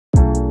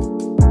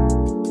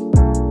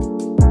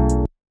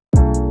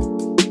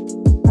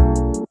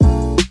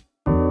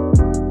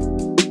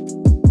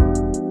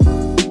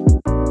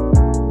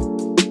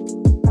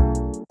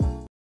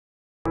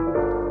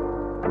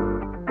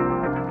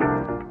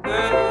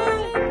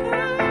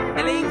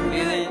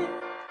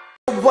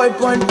boy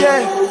ponte.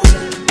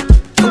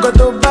 Nunca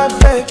to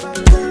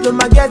bafe. No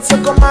ma get so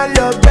come on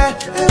love.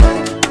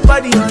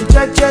 Body on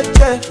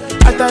che.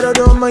 Ataro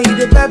do ma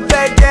ide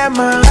pepe dem.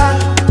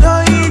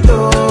 No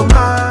ido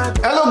ma.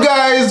 Hello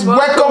guys,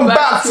 welcome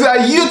back to our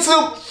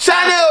YouTube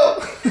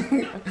channel.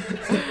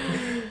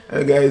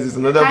 Hey guys, it's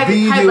another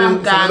video.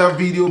 It's another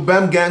video.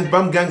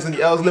 Bamgangs in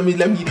the L's. Let me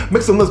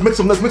make some noise. Make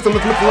some noise.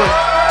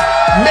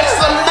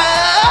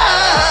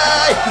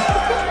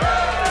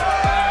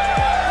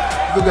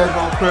 So guys,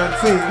 I'm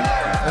quarantine,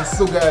 and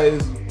so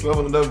guys, we have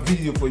another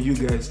video for you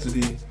guys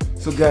today.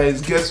 So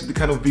guys, guess the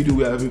kind of video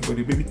we're having for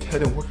you. Baby, tell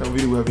them what kind of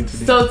video we're having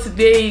today. So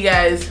today, you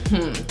guys,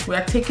 we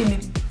are taking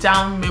it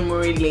down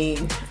memory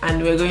lane,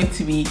 and we're going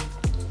to be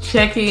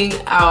checking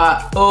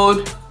our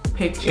old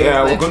pictures.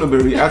 Yeah, we're going to be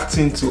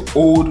reacting to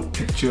old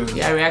pictures.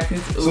 Yeah,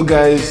 reacting to old So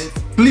guys,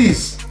 pictures.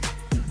 please,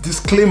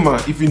 disclaimer,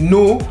 if you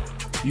know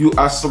you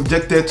are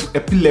subjected to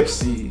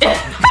epilepsy,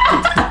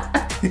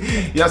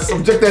 you are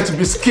subjected to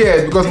be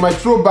scared because my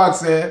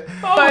throwbacks,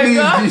 oh my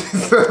God.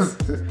 Jesus.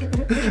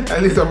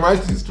 At least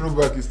Amara's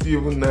throwback is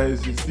still even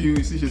nice.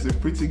 You see she's a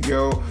pretty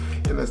girl,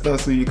 you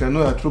understand? So you can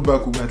know her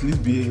throwback will at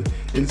least be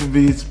a little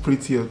bit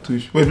pretty or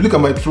tush. But if you look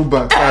at my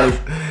throwback,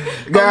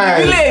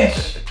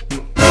 guys,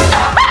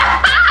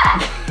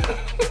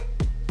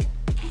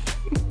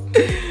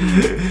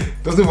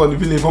 doesn't want the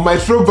village, but my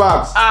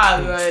throwbacks.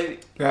 God.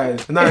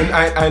 Guys, now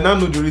I now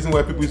know the reason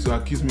why people used to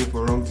accuse me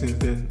for wrong things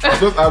then. I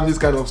just have this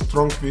kind of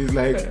strong face,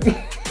 like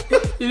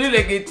you look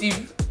like a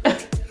thief.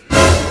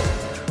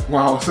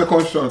 Wow,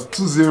 second shot,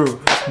 2-0.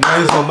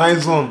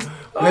 Nice one.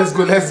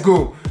 Let's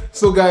go.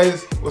 So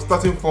guys, we're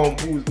starting from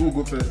who will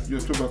go first?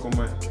 Your throwback or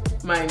mine?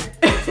 Mine.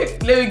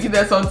 Let me give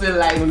them something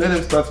like. No, let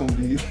them start from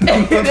the.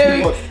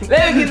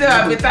 let me give them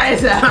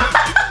appetizer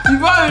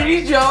before we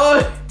reach your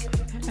own.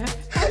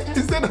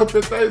 You said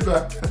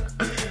appetizer.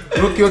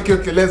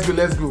 Okay.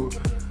 Let's go.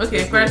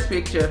 Okay, first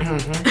picture.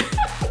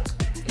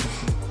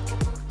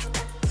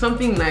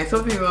 Something nice,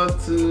 something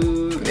not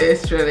too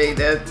extra like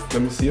that.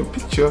 Let me see your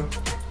picture.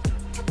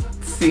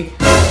 See.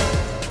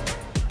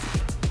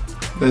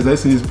 Guys, I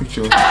see this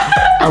picture.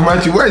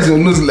 Amachi, why is your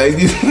nose like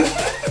this?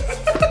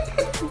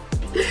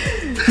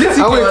 This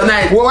was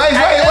nice. Why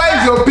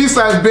is your peace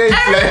sign bent?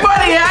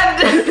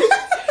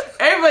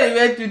 Everybody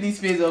went through this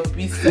phase of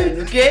peace sign,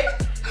 okay?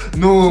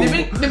 No.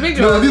 The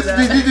picture no, was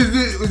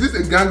is this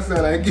a gangster?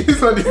 Like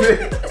this one is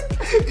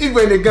if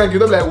you're in a gang, you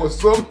don't like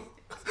what's up?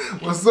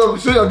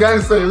 Show your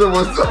gangster, you know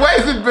what's up. Why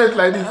is it bent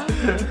like this?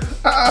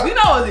 You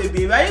know what they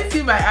be? I didn't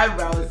see my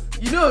eyebrows.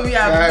 You know me,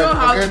 I've known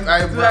how to do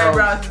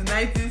eyebrows in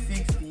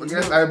 1960.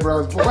 Forget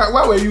eyebrows. But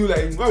why were you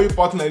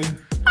parting like this?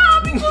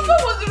 Because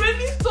that was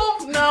really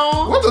soft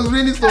now. What was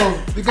really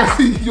soft? Because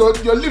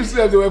your lips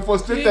they were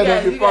frustrated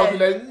at the part.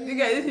 Like,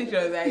 this picture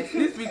is nice.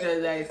 This picture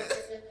is nice.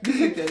 This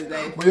picture is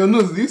nice. But your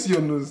nose, this is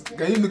your nose.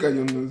 Can you look at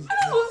your nose?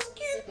 That was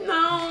cute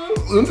now.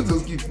 Don't it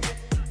was cute.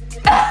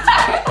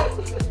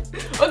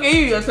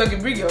 Okay, you're talking.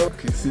 Bring your.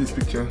 Okay, see this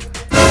picture.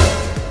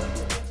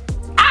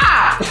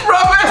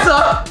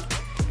 Professor!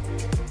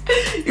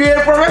 You're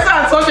a professor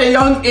at such a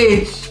young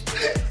age.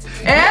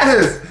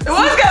 Yes.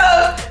 What kind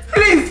of,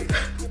 please?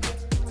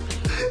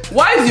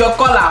 Why is your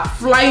collar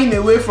flying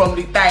away from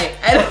the tie?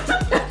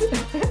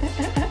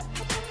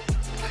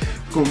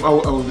 Come, I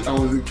was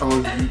the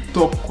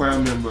top choir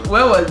member.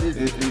 Where was it?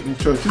 In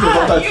church. You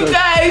guys do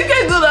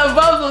that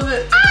Babs on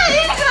it.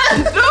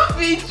 Don't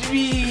beat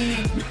me.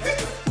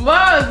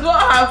 Babs,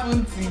 what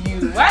happened to you?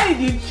 Why did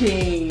you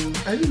change?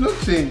 I did not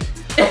change.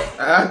 I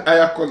had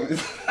higher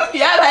callings.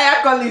 You had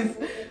higher callings.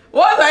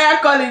 What higher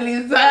calling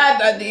is higher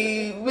than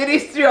the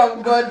ministry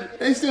of God?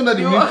 It's still not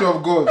the ministry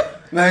of God.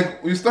 Like,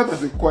 you start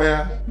as a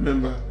choir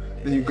member,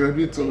 then you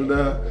graduate to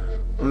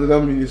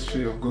another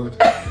ministry of God.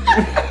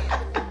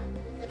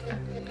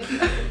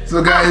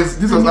 So guys,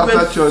 this was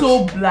after church. You were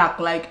so black,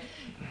 like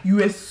you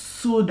were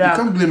so dark.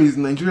 You can't blame his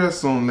Nigeria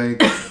song,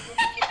 like.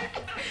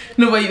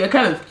 No, but you were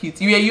kind of cute.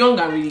 You were young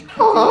and really cute.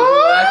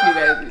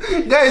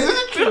 Guys, is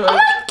it true? I'm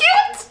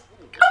cute.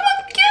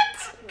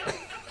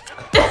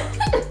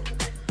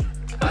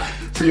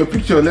 So your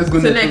picture, let's go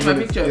so next. My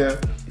picture. Yeah.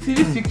 See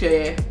this picture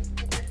here?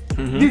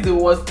 This is the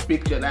worst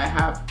picture that I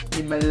have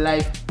in my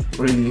life.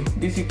 Really?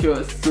 This picture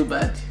was so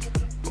bad.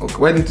 Okay,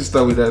 why didn't you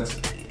start with that?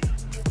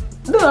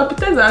 No,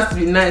 appetizer has to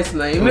be nice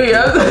now. You know, you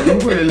have to...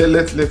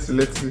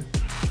 let's see.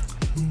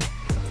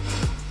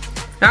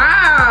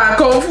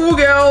 Kung Fu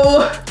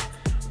girl.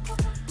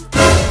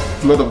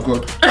 Blood of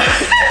God.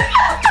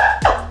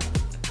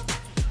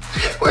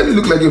 Why do you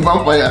look like a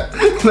vampire?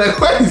 Like,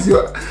 why is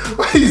your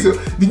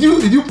did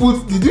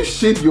you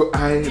shade your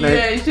eye? Like,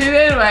 yeah, I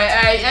shaded my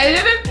eye. I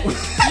didn't.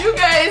 You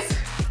guys,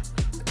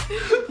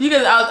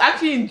 I was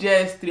actually in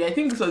JS3. I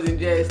think this was in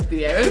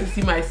JS3. I went to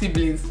see my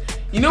siblings.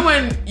 You know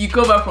when you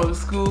come back from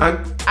school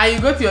and you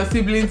go to your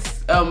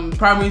siblings'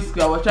 primary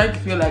school, I was trying to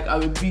feel like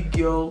I'm a big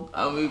girl,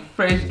 I'm a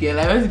French girl.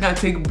 I went to go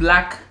take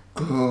black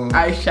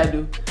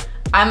eyeshadow.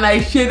 And I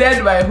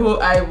shaded my whole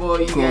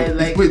eyeball, you guys.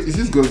 Like, wait, is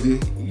this Gozi?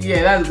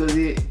 Yeah, that's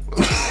Gozi.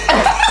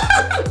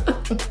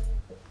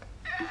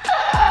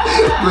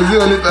 Because you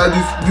always have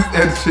this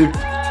head shape.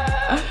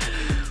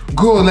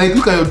 Go, like,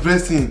 look at your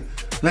dressing.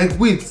 Like,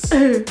 wait.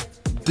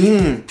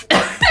 Damn.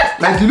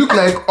 Like, you look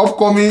like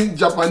upcoming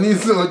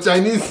Japanese or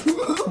Chinese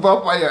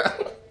vampire.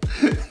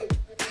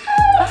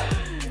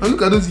 And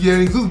look at those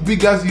earrings, those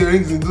big ass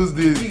earrings in those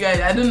days. You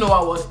guys, I don't know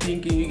what I was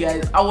thinking, you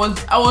guys. I was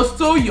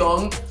so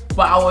young,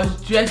 but I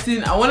was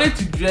dressing. I wanted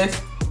to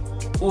dress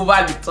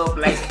over the top,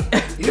 like.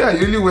 Yeah,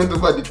 you really went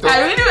over the top.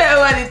 I really went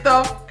over the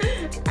top.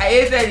 I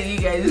hated it, you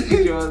guys. This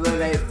picture was so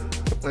nice.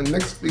 My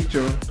next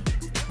picture.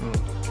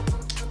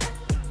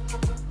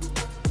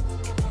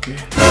 Okay.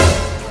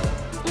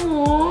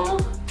 Aww.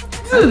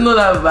 This is not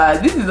that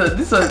bad.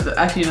 This was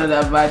actually not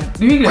that bad.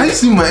 Why you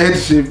see my head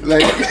shape?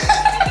 Like.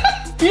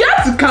 You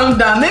have to calm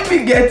down. Let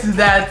me get to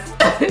that.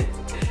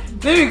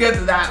 Let me get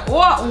to that.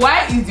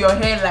 Why is your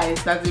hairline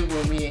starting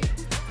from here?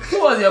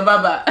 Who was your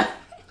barber?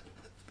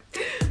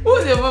 Who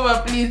was your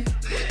barber, please?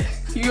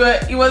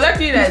 It was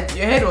actually that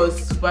your head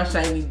was super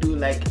shiny, dude.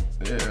 Like.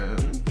 Yeah.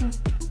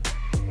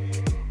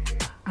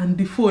 And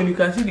the phone, you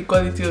can see the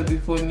quality of the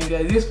phone, you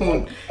guys. This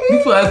phone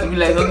has to be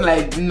like something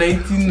like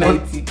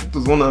 1990. It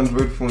was one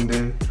Android phone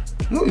then.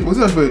 No, it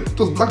wasn't Android. It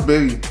was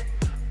BlackBerry.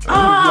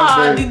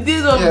 The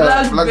days of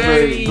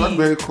BlackBerry.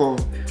 BlackBerry call.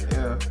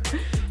 Yeah.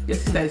 Your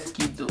sister is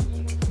cute though.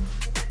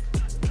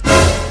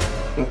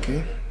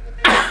 Okay.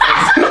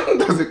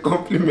 That's a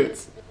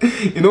compliment.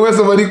 You know when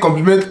somebody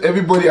compliments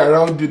everybody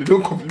around you, they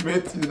don't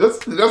compliment you. They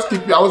just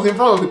keep you. I was in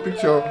front of the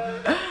picture.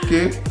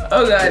 Okay.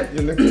 Oh God.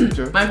 Your next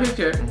picture. My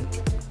picture.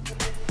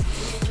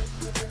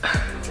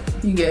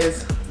 You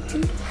guys.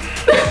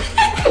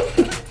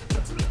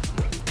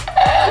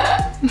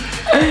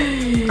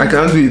 I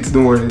can't do it,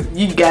 don't worry.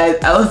 You guys,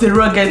 I was a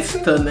rugged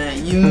stunner.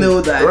 You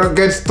know that.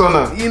 Rugged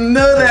stunner. You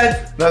know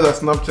that. That's a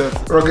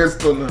Snapchat. Rugged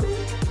stunner.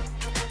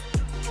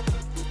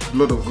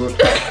 Blood of God.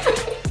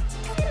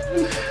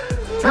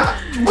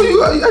 But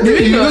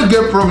you don't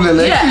get problem.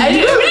 Like, yeah, I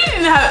really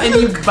didn't have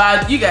any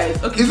bad. You guys,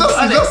 okay. It's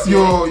just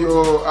your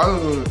I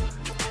don't know.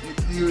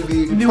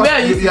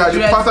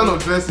 The pattern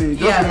of dressing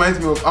just reminds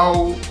me of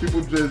how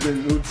people dress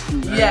in old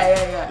school.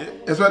 Yeah.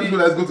 Especially people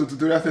that go to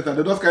tutorial center,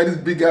 they just carry these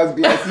big ass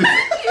glasses.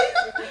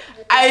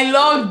 I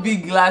love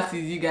big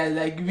glasses, you guys,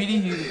 like really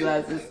huge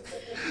glasses.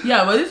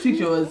 Yeah, but this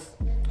picture was,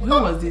 when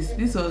was this?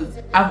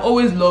 I've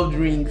always loved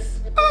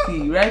rings.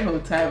 See, right from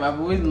time, I've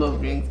always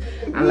loved rings.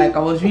 And like, I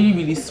was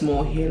really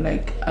small here.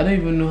 Like, I don't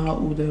even know how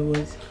old I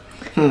was.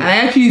 And I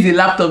actually used a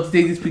laptop to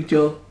take this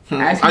picture.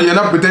 And you're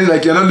not pretending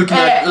like you're not looking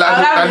I'm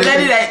not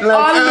pretending like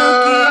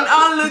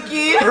all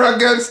looking.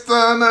 Rugged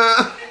stunner.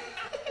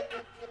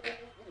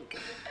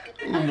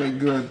 Oh my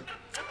God.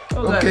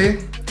 Oh okay.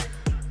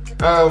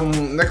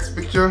 Next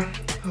picture.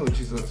 Oh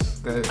Jesus,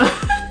 guys.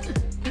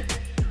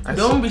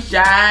 Don't be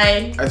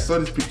shy. I saw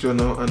this picture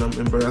now and I'm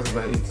embarrassed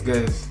by it,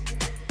 guys.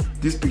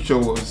 This picture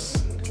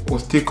was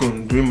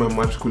taken during my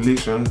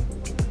matriculation.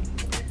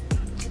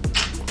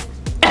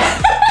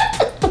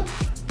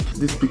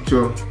 This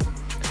picture,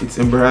 it's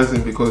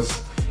embarrassing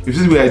because you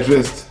see the way I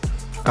dressed.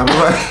 I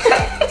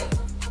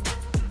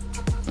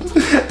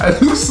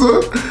look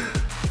so.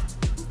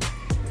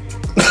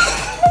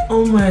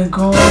 Oh my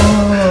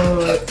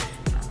God.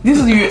 This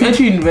is your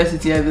entry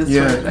university at this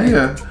point, right?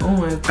 Yeah. Oh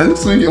my God. I look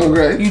so young,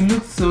 right? You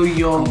look so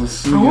young. I was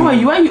so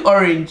young. Why are you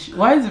orange?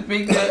 Why is the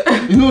picture?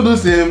 You know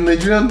those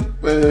Nigerian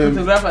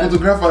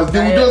photographers?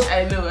 They will just.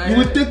 I know. You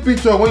will take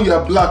picture when you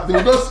are black. They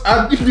will just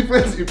add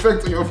different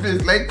effects on your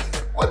face. Like,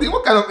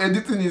 what kind of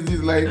editing is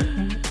this? Like.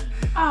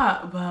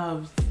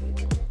 Babs.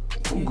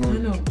 You're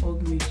kind of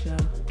ugly, Sha.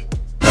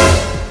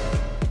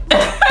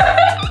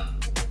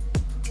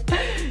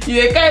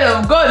 You're kind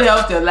of. God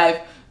helped your life.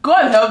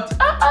 God helped.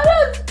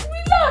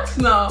 Relax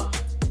now.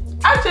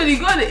 Actually,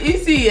 God, you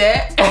see,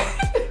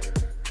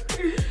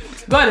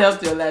 God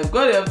helped your life.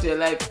 God helped your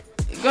life.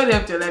 God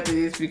helped your life in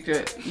this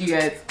picture. You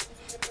guys,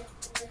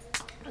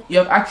 you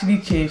have actually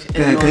changed.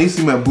 Can you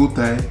see my bow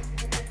tie?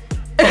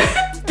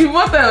 The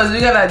bow tie was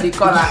bigger than the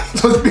collar.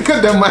 It was bigger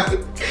than my.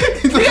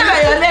 Bigger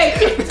than your neck.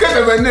 Bigger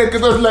than my neck.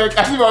 It was like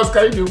as if I was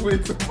carrying the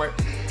weight of my.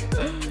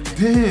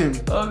 Damn.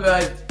 Oh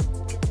God.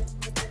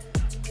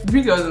 The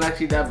picture wasn't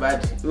actually that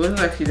bad. It wasn't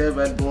actually that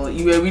bad, but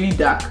you were really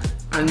dark.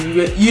 And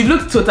you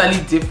look totally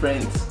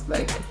different,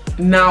 like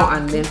now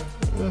and then.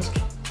 That's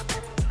true.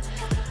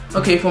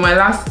 Okay, for my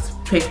last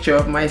picture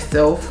of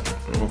myself.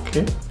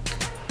 Okay.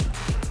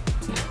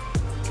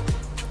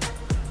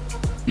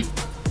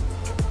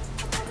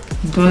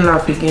 Don't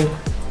laugh again.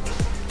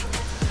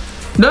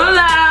 Don't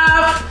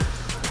laugh!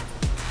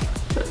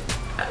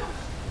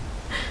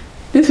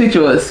 This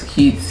picture was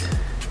cute.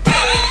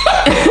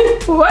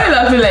 Why are you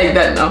laughing like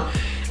that now?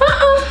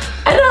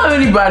 I don't have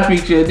any bad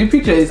picture. The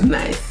picture is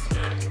nice.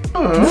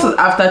 This was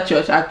after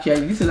church,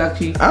 actually. This is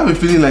actually. I have a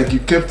feeling like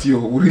you kept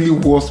your really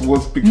worst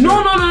picture. No.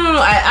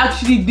 I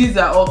actually, these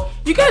are all.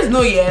 You guys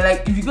know,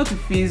 like if you go to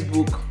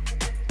Facebook,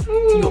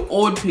 your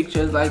old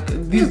pictures, like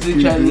this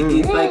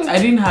literally is like I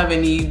didn't have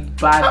any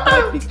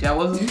bad picture. I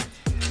wasn't.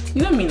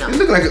 You know me now. You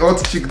look like an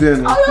hot chick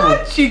then.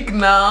 Hot chick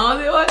now.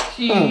 They hot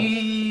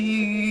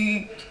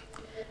chick.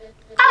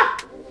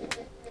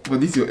 But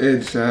this your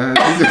head, Sha.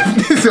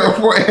 This is your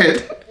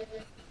forehead.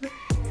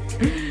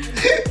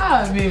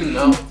 Babe,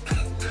 no.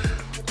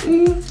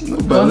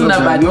 Not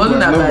bad. It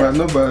wasn't that bad.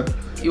 Not bad.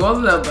 It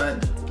wasn't that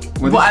bad.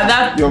 But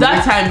at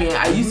that time,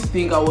 yeah, I used to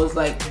think I was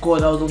like,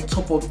 God, I was on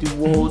top of the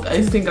world. I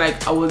used to think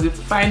like I was the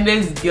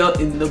finest girl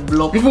in the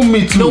block. Even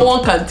me too. No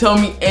one can tell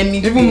me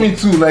anything. Even me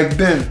too. Like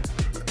then,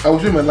 I will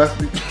show you my last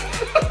week.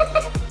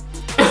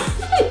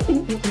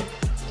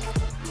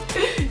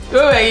 Who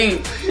are you?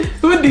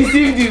 Who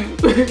deceived you?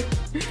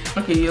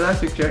 Okay, your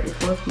last picture, your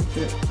first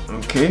picture.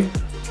 Okay.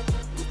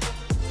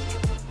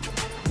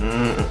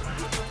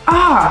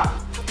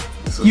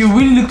 You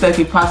really look like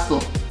a pastor.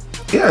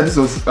 Yeah, this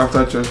was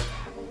after church.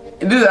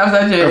 This is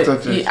after church.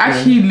 After church. You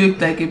actually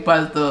looked like a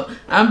pastor.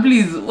 And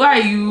please,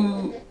 why are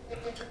you?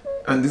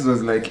 And this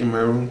was like in my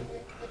room.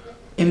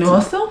 In the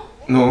hostel?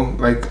 No,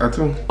 like at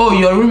home. Oh,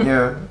 your room?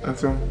 Yeah, at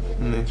home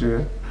in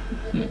Nigeria.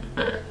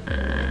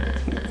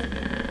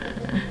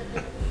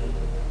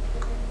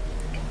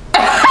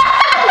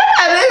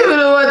 I don't even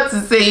know what to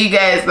say, you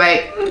guys.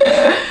 Like,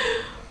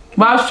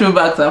 Babs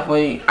throwbacks are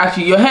funny.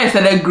 Actually, your hair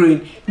started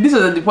growing. This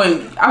was at the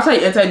point after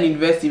you entered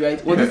university,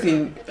 right? Was this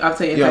in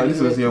after you entered this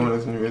was university? when I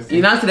was in university.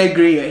 You now started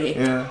growing your hair.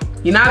 Yeah.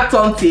 You now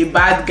turned to a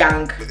bad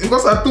gang.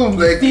 Because at home,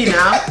 like. See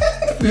now,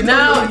 you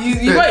now you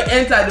when you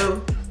entered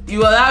though, you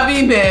were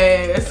having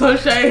a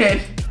sunshine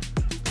head.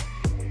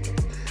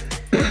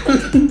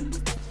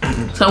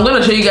 So I'm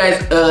gonna show you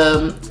guys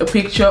a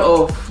picture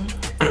of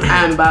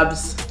I and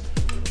Babs.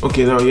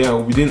 Okay, now yeah,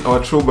 within our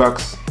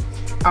throwbacks.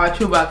 Our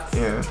throwbacks.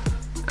 Yeah.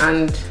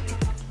 And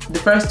the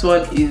first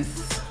one is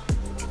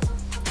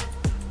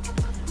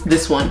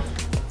this one.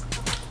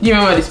 Do you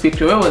remember this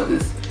picture? Where was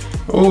this?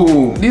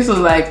 Oh. This was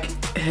like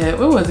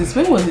where was this?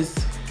 When was this?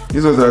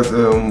 This was at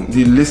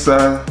the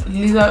Lisa.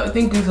 I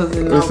think this was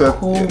in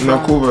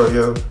Nakova,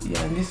 yeah.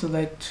 Yeah, and this was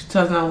like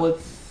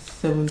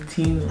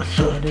 2017 or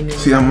so. I don't know.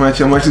 See,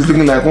 Amachi is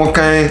looking like one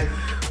kind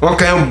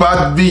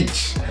bad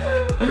bitch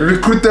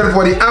recruited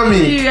for the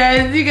army. You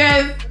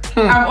guys.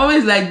 I'm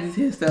always like this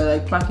hairstyle,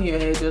 like packing your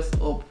hair just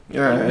up.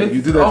 Yeah,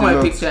 you do that. All my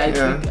lot. picture,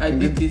 I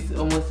did this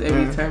almost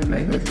every time.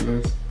 Like,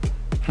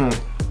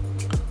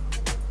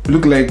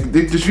 Look like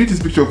they should use this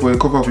picture for a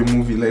cover of a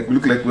movie. Like we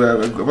look like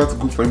we're about to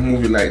go for a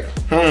movie. Like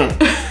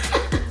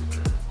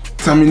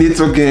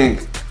Terminator gang,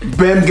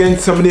 baamgang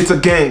Terminator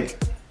gang.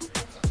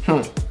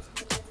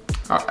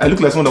 I look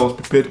like someone that was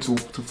prepared to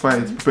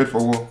fight, prepared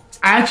for war.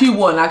 I actually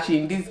won.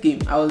 In this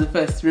game, I was the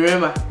first.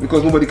 Remember?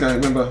 Because nobody can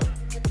remember.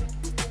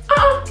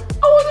 I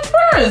was the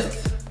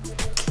first.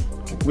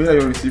 Where are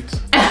your receipts?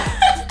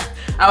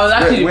 I was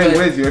actually the first.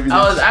 Where is your evidence? I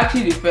was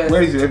actually the first.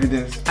 Where is your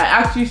evidence? I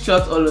actually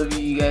shot all of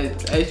you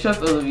guys. I shot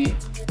all of you.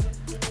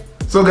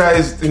 So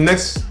guys, the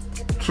next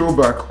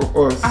throwback of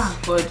us.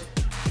 God.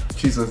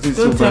 Jesus, this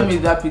Don't is so tell bad. me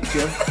that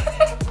picture.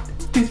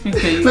 This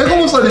picture, you like guys.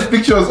 almost all the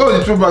pictures, all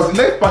the throwbacks,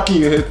 like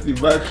packing your head to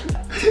the back.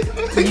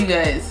 You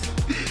guys.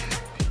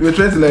 You were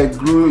trying to like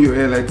grow your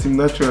hair like Team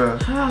Natural.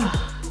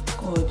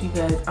 God, you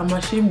guys, I'm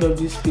ashamed of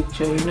this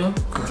picture, you know?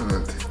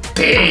 God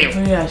I'm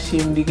very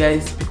ashamed, you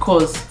guys,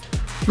 because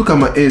look at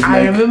my head.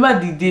 I like, remember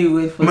the day we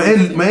went for my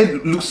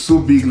head looks so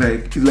big,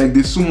 like it's like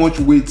there's so much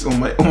weight on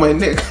my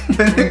neck.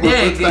 My neck was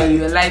so tight.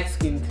 You're light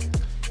skinned.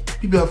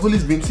 People have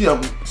always been see, I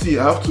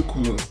have two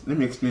colors. Let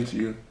me explain to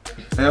you.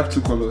 I have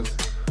two colors.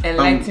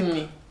 Enlighten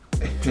me.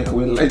 I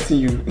will enlighten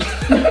you. I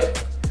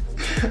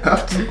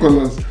have two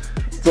colors.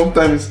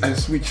 Sometimes I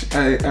switch.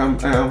 I am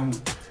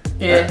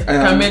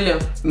chameleon.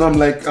 No, I'm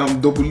like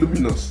double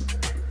luminous.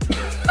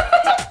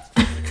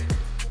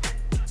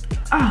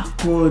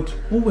 God,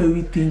 what were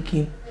we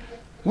thinking?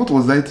 What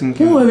was I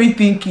thinking? What were we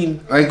thinking?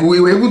 Like we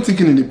were even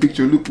thinking in the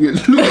picture. Look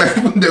like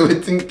when they were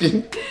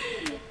thinking.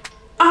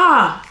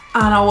 And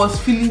I was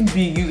feeling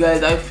big, you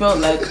guys. I felt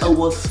like I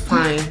was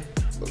fine.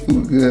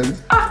 Oh God.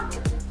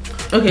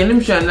 Okay, let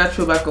me show you another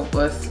throwback of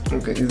us.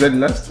 Okay, is that the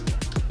last?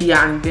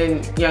 Yeah, and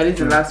then this is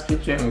the last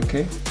picture.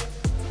 Okay.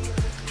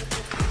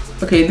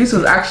 Okay, this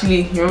was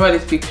actually, you remember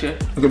this picture?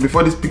 Okay,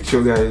 before this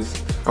picture, guys,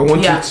 I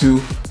want you to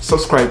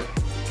subscribe.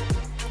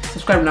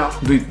 Subscribe now.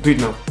 Do it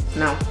now.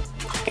 Now.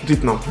 Do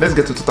it now. Let's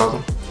get to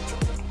 2,000.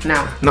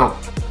 Now. Now.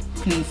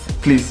 Please.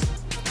 Please.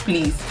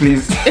 Please.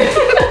 Please.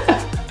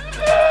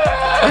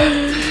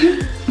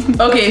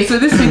 Okay, so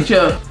this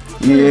picture.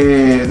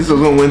 Yeah, this was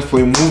when we went for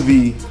a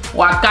movie.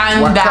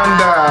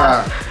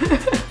 Wakanda.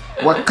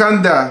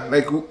 Wakanda.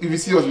 Like if you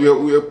see us, we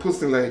were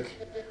posting like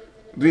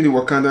doing the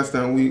Wakanda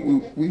stand.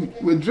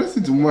 We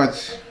dressed too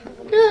much.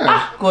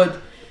 Yeah. God.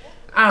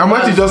 I'm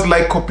actually just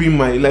like copying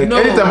my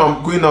anytime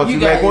I'm going out, she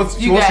wants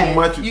to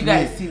match with me. You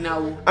guys see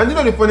now. And you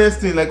know the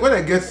funniest thing, like when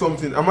I get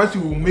something, I'm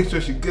actually will make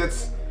sure she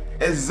gets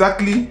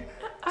exactly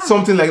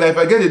something like that. If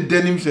I get a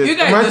denim shirt, you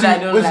guys know that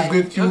I don't like.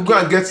 She will go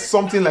and get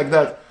something like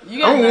that. I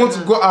don't want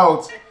to go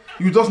out.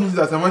 You just notice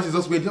that Amachi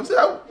just waiting. I'm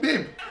saying,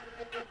 babe,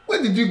 where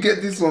did you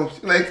get this one?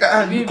 Like,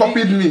 you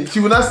copied me.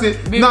 She will not say,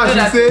 no, she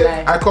will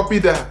say, I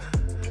copied her.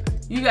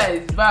 You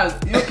guys, Babs,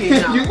 okay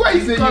now. Why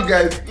you say you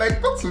guys?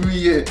 Like, talk to me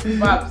here.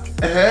 Babs,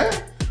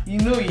 you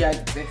know you are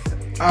the best.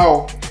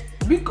 How?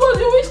 Because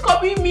you always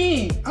copy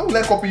me. How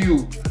will I copy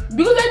you?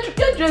 Because I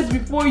get dressed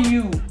before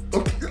you.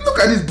 Okay, look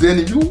at this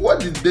denim. You wore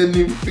this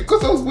denim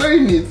because I was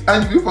wearing it.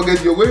 And if you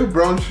forget, you're wearing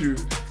brown shoe.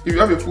 If you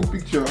have a full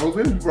picture, I was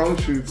wearing brown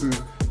shoe too.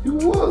 You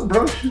wore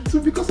brown shoe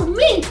too because of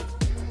me.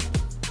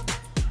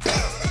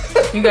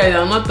 You guys,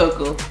 I'll not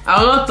talk.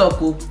 I'll not talk.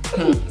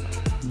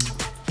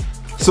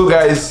 So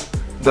guys,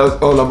 that's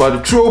all about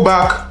the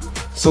throwback.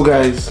 So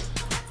guys,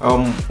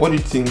 what do you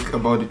think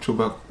about the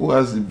throwback? Who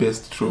has the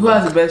best throwback? Who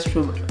has the best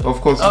throwback?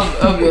 Of course.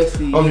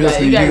 Obviously. You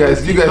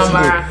guys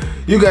know.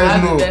 You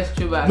guys know. The best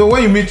throwback. No,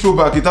 when you mean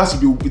throwback, it has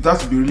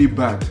to be really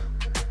bad.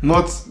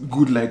 Not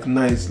good, like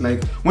nice.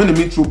 Like when they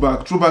mean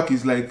throwback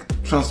is like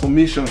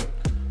transformation.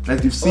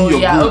 Like they've seen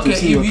your growth, they've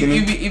seen your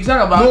if you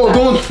talk about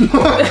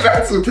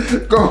try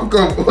to come,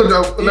 hold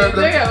up.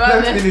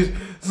 Let's finish.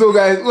 So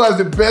guys, who has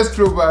the best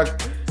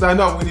throwback? So I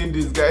know I'm winning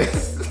this,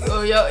 guys.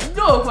 Oh yeah,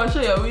 no, for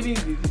sure you're winning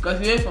this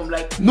because you went from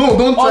like no,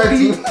 don't try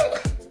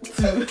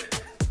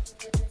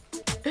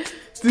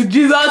to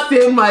Jesus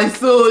save my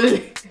soul.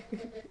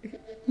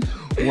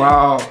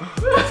 Wow,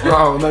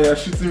 now you're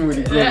shooting me with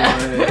the gun.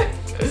 Yeah.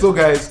 So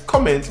guys,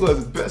 comment who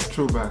has the best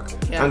throwback.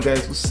 Yeah. And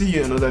guys, we'll see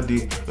you another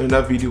day in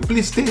that video.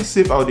 Please stay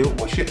safe out there.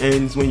 Wash your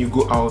hands when you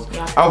go out.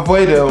 Yeah.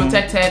 Avoid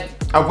protected.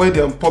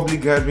 Avoid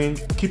public gathering.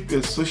 Keep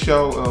your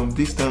social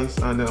distance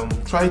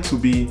and try to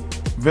be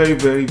very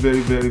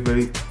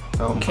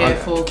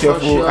careful,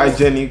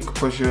 hygienic,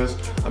 cautious.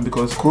 And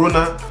because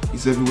Corona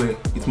is everywhere,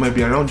 it might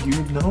be around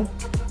you now.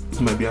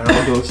 It might be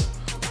around us.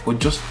 But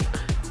just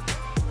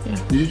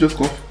did you just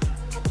cough?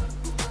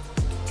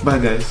 Bye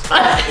guys.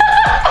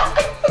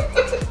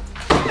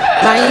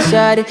 My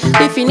shot,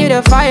 if you need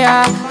a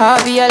fire,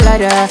 I'll be a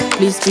ladder.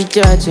 Please be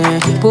judging,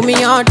 put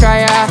me on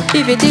trial.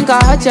 If you think I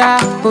hurt ya,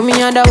 put me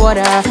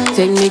underwater.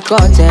 Take me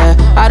caught,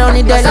 I don't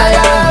need a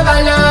liar.